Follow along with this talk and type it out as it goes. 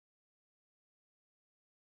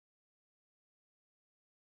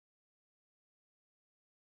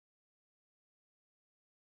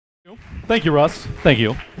Thank you, Russ. Thank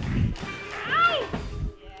you.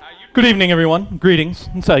 Good evening, everyone. Greetings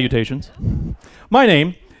and salutations. My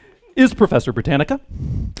name is Professor Britannica.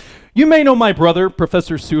 You may know my brother,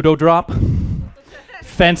 Professor Pseudodrop.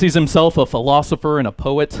 Fancies himself a philosopher and a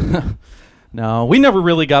poet. No, we never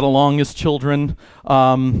really got along as children.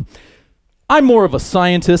 I'm more of a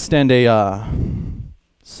scientist and a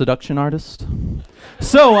seduction artist.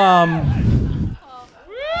 So,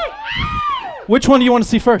 which one do you want to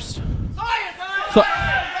see first?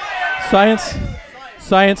 Science?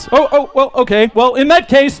 Science? Well, okay. Well, in that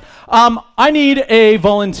case, I need a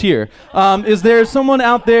volunteer. Is there someone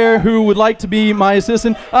out there who would like to be my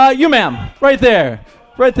assistant? You, ma'am. Right there.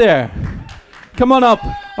 Right there. Come on up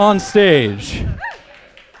on stage.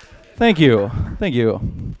 Thank you. Thank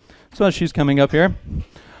you. So she's coming up here.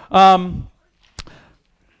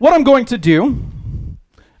 What I'm going to do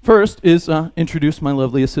first is introduce my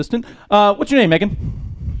lovely assistant. What's your name, Megan?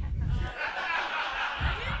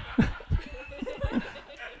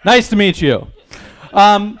 Nice to meet you.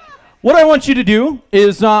 What I want you to do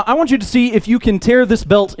is I want you to see if you can tear this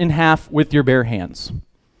belt in half with your bare hands.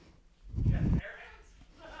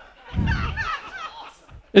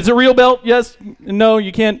 It's a real belt, yes. No,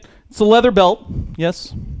 you can't. It's a leather belt,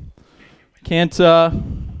 yes. Can't, nope.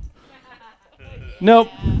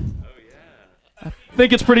 I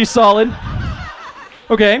think it's pretty solid.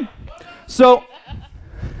 Okay, so,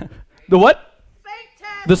 the what?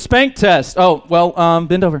 The spank test. Oh, well,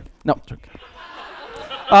 bend over. No.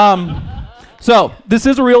 So, this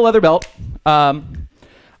is a real leather belt. I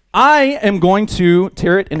am going to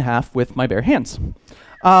tear it in half with my bare hands.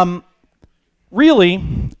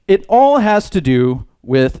 Really, it all has to do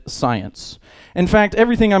with science. In fact,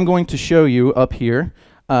 everything I'm going to show you up here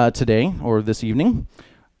today, or this evening,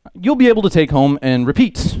 you'll be able to take home and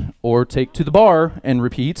repeat, or take to the bar and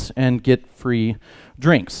repeat and get free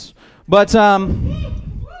drinks. But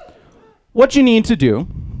what you need to do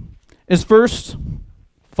is first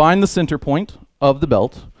find the center point of the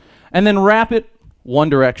belt and then wrap it one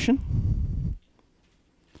direction,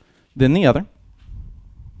 then the other.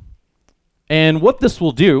 And what this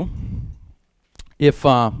will do, if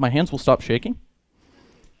my hands will stop shaking,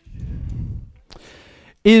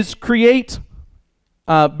 is create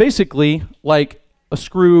basically like a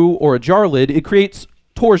screw or a jar lid. It creates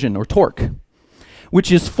torsion or torque,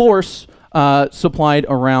 which is force supplied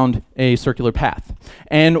around a circular path.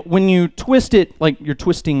 And when you twist it, like you're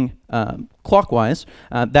twisting clockwise,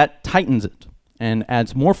 that tightens it and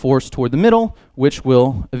adds more force toward the middle, which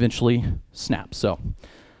will eventually snap. So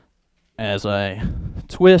as I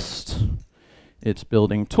twist, it's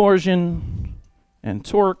building torsion and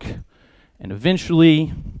torque, and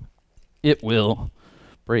eventually it will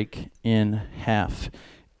break in half.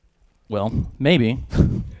 Well, maybe.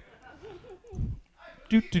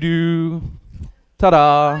 Do-do-do.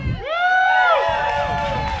 Ta-da.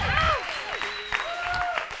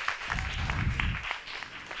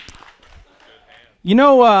 You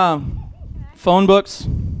know, phone books,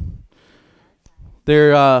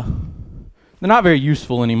 they're not very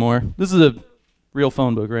useful anymore. This is a real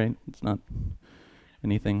phone book, right? It's not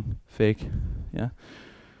anything fake. Yeah.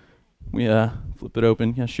 We flip it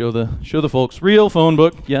open. Yeah, show the folks. Real phone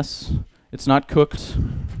book. Yes. It's not cooked.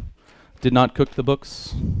 Did not cook the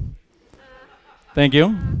books. Thank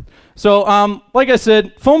you. So, like I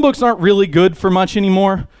said, phone books aren't really good for much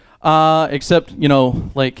anymore, except, you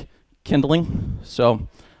know, like kindling. So,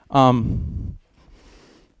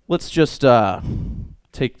 let's just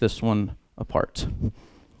take this one apart.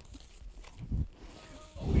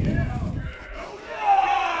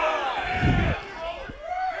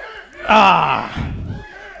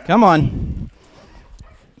 Come on.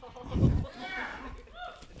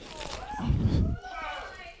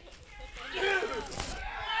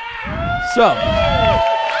 So,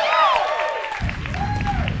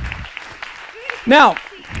 now,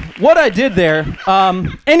 what I did there,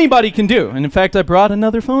 anybody can do. And in fact, I brought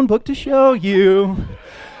another phone book to show you.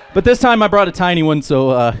 But this time I brought a tiny one,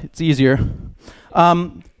 so it's easier.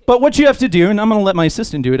 But what you have to do, and I'm going to let my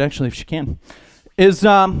assistant do it, actually, if she can, is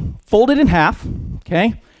fold it in half,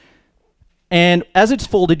 okay? And as it's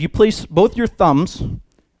folded, you place both your thumbs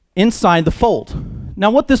inside the fold. Now,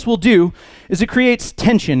 what this will do is it creates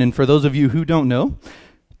tension, and for those of you who don't know,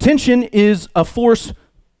 tension is a force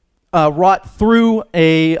wrought through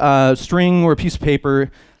a string or a piece of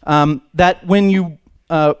paper that when you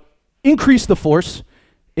increase the force,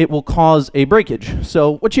 it will cause a breakage.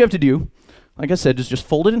 So what you have to do, like I said, is just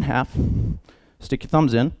fold it in half, stick your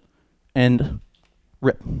thumbs in, and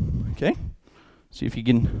rip, okay? See if you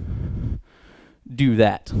can do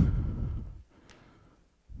that.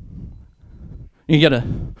 You gotta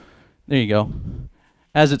There you go.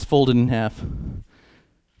 As it's folded in half.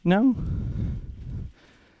 No?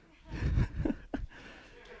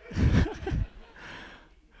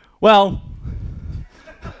 Well,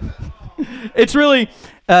 it's really,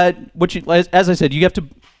 as I said, you have to,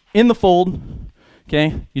 in the fold,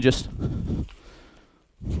 okay, you just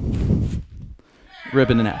rip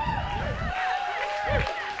it in half.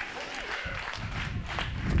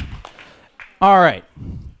 All right.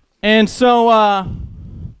 And so,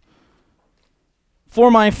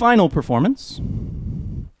 for my final performance,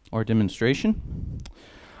 or demonstration,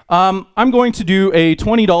 I'm going to do a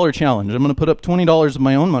 $20 challenge. I'm going to put up $20 of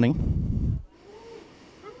my own money.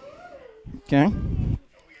 Okay.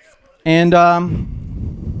 And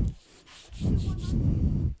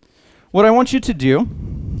what I want you to do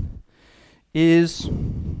is,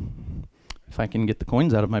 if I can get the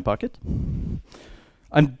coins out of my pocket.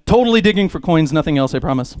 I'm totally digging for coins, nothing else, I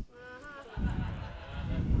promise.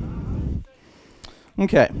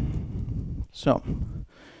 Okay. So,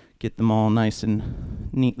 get them all nice and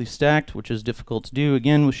neatly stacked, which is difficult to do,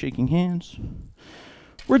 again, with shaking hands.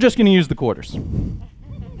 We're just going to use the quarters.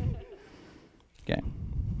 Okay.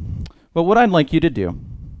 But what I'd like you to do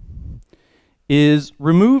is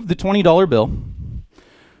remove the $20 bill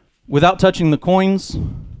without touching the coins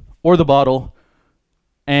or the bottle,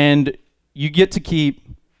 and you get to keep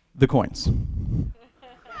the coins.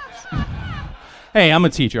 Hey, I'm a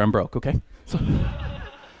teacher, I'm broke, okay? So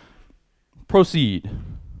proceed.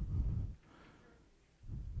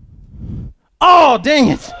 Oh, dang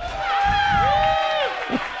it!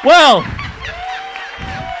 Well.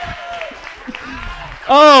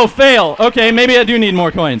 Oh, fail. Okay, maybe I do need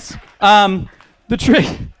more coins. The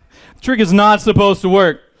trick is not supposed to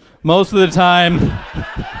work. Most of the time,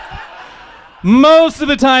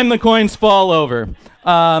 the coins fall over.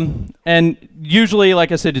 And usually,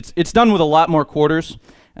 like I said, it's done with a lot more quarters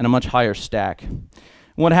and a much higher stack.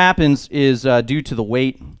 What happens is, due to the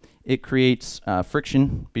weight, it creates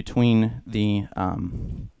friction between the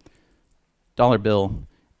dollar bill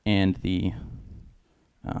and the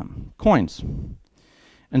coins.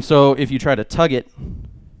 And so if you try to tug it,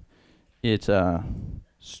 it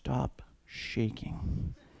stop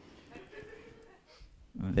shaking.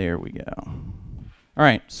 There we go. All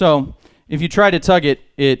right, so if you try to tug it,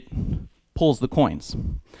 it pulls the coins.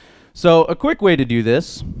 So a quick way to do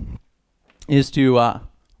this is to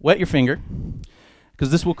wet your finger,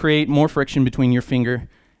 because this will create more friction between your finger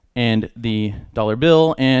and the dollar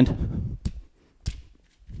bill, and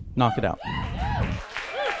knock it out.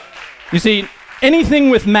 You see, anything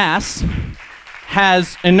with mass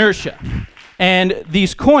has inertia, and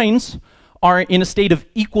these coins are in a state of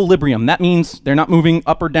equilibrium. That means they're not moving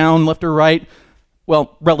up or down, left or right.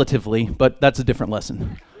 Well, relatively, but that's a different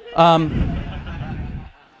lesson. In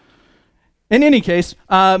any case,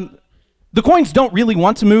 the coins don't really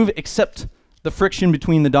want to move, except the friction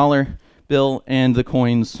between the dollar bill and the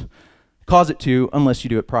coins cause it to, unless you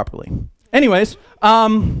do it properly. Anyways,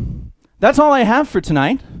 that's all I have for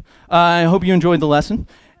tonight. I hope you enjoyed the lesson.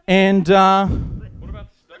 And what about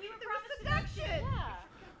the seduction?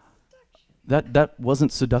 That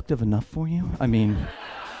wasn't seductive enough for you? I mean,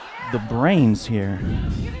 the brains here.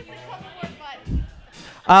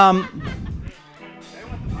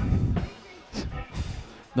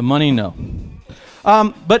 The money, no.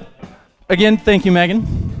 But again, thank you, Megan,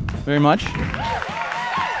 very much.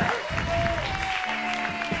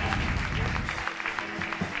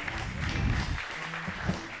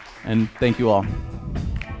 And thank you all.